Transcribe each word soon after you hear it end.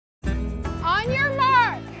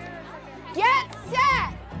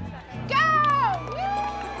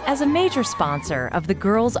As a major sponsor of the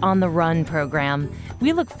Girls on the Run program,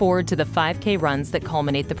 we look forward to the 5K runs that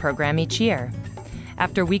culminate the program each year.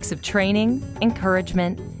 After weeks of training,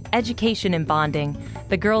 encouragement, education, and bonding,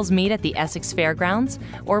 the girls meet at the Essex Fairgrounds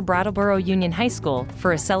or Brattleboro Union High School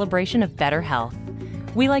for a celebration of better health.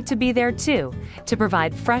 We like to be there too, to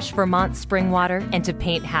provide fresh Vermont spring water and to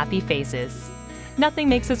paint happy faces. Nothing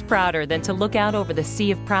makes us prouder than to look out over the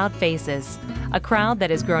sea of proud faces, a crowd that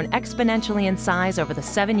has grown exponentially in size over the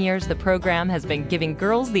 7 years the program has been giving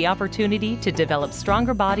girls the opportunity to develop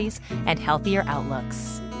stronger bodies and healthier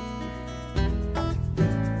outlooks.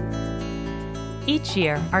 Each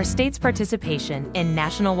year, our state's participation in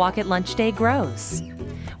National Walk at Lunch Day grows.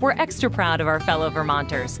 We're extra proud of our fellow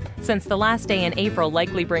Vermonters, since the last day in April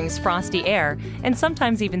likely brings frosty air and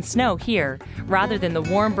sometimes even snow here, rather than the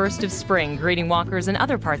warm burst of spring greeting walkers in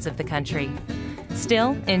other parts of the country.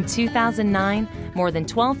 Still, in 2009, more than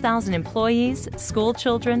 12,000 employees, school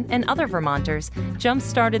children, and other Vermonters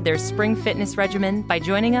jump-started their spring fitness regimen by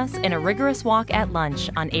joining us in a rigorous walk at lunch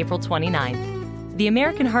on April 29th. The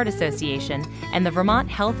American Heart Association and the Vermont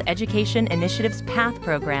Health Education Initiative's PATH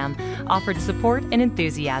program offered support and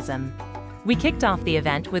enthusiasm. We kicked off the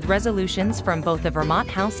event with resolutions from both the Vermont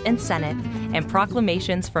House and Senate and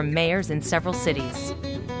proclamations from mayors in several cities.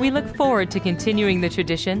 We look forward to continuing the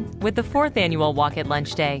tradition with the 4th annual Walk at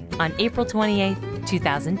Lunch Day on April 28,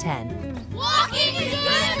 2010. Walking is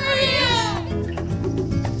good for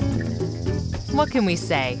you! What can we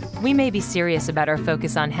say? We may be serious about our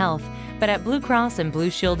focus on health, but at Blue Cross and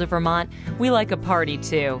Blue Shield of Vermont, we like a party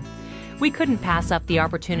too. We couldn't pass up the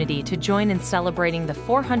opportunity to join in celebrating the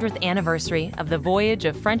 400th anniversary of the voyage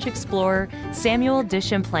of French explorer Samuel de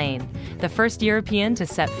Champlain, the first European to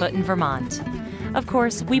set foot in Vermont. Of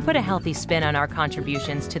course, we put a healthy spin on our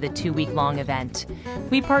contributions to the 2-week-long event.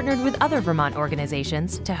 We partnered with other Vermont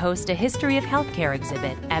organizations to host a History of Healthcare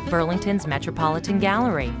exhibit at Burlington's Metropolitan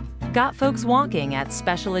Gallery, got folks walking at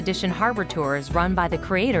special edition harbor tours run by the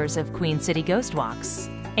creators of Queen City Ghost Walks,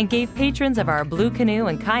 and gave patrons of our blue canoe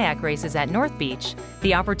and kayak races at North Beach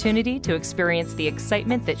the opportunity to experience the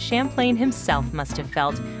excitement that Champlain himself must have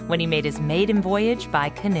felt when he made his maiden voyage by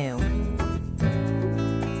canoe.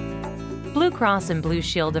 Blue Cross and Blue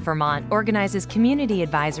Shield of Vermont organizes community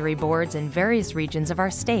advisory boards in various regions of our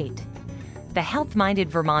state. The health-minded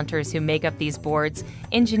Vermonters who make up these boards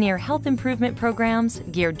engineer health improvement programs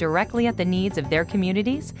geared directly at the needs of their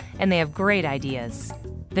communities, and they have great ideas.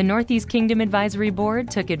 The Northeast Kingdom Advisory Board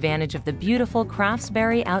took advantage of the beautiful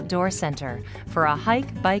Craftsbury Outdoor Center for a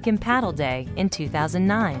hike, bike, and paddle day in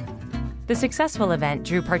 2009. The successful event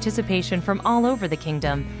drew participation from all over the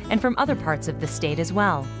kingdom and from other parts of the state as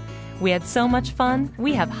well. We had so much fun,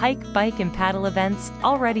 we have hike, bike, and paddle events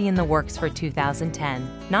already in the works for 2010,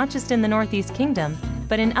 not just in the Northeast Kingdom,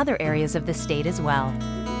 but in other areas of the state as well.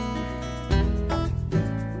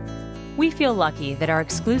 We feel lucky that our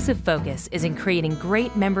exclusive focus is in creating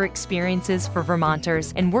great member experiences for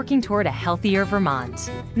Vermonters and working toward a healthier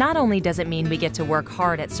Vermont. Not only does it mean we get to work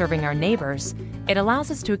hard at serving our neighbors, it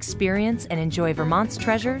allows us to experience and enjoy Vermont's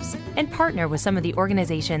treasures and partner with some of the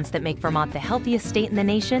organizations that make Vermont the healthiest state in the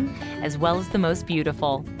nation, as well as the most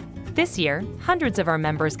beautiful. This year, hundreds of our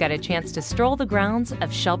members got a chance to stroll the grounds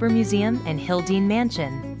of Shelburne Museum and Hildene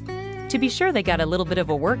Mansion. To be sure they got a little bit of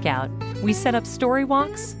a workout, we set up story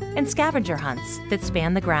walks and scavenger hunts that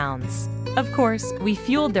span the grounds. Of course, we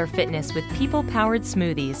fueled their fitness with people-powered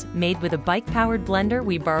smoothies made with a bike-powered blender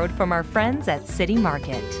we borrowed from our friends at City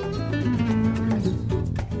Market.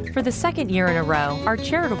 For the 2nd year in a row, our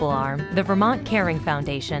charitable arm, the Vermont Caring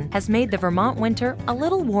Foundation, has made the Vermont winter a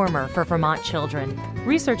little warmer for Vermont children.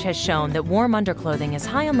 Research has shown that warm underclothing is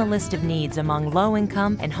high on the list of needs among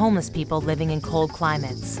low-income and homeless people living in cold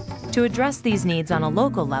climates. To address these needs on a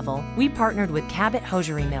local level, we partnered with Cabot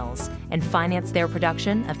Hosiery Mills and financed their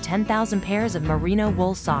production of 10,000 pairs of merino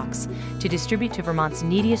wool socks to distribute to Vermont's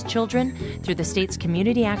neediest children through the state's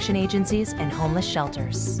community action agencies and homeless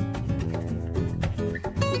shelters.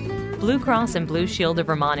 Blue Cross and Blue Shield of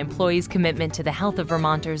Vermont employees' commitment to the health of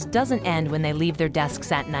Vermonters doesn't end when they leave their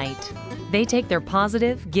desks at night. They take their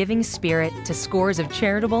positive, giving spirit to scores of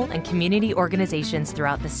charitable and community organizations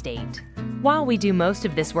throughout the state. While we do most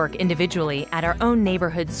of this work individually at our own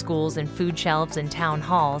neighborhood schools and food shelves and town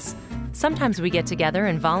halls, sometimes we get together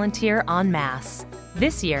and volunteer en masse.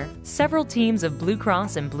 This year, several teams of Blue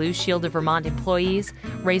Cross and Blue Shield of Vermont employees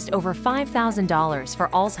raised over $5,000 for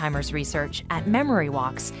Alzheimer's research at memory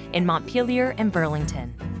walks in Montpelier and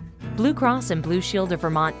Burlington. Blue Cross and Blue Shield of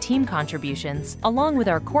Vermont team contributions, along with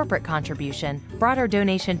our corporate contribution, brought our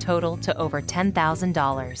donation total to over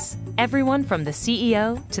 $10,000. Everyone from the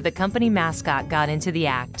CEO to the company mascot got into the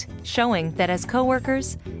act, showing that as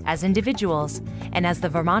coworkers, as individuals, and as the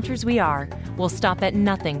Vermonters we are, we'll stop at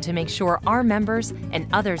nothing to make sure our members and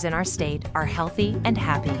others in our state are healthy and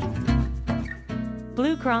happy.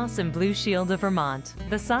 Blue Cross and Blue Shield of Vermont,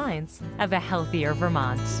 the signs of a healthier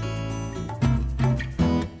Vermont.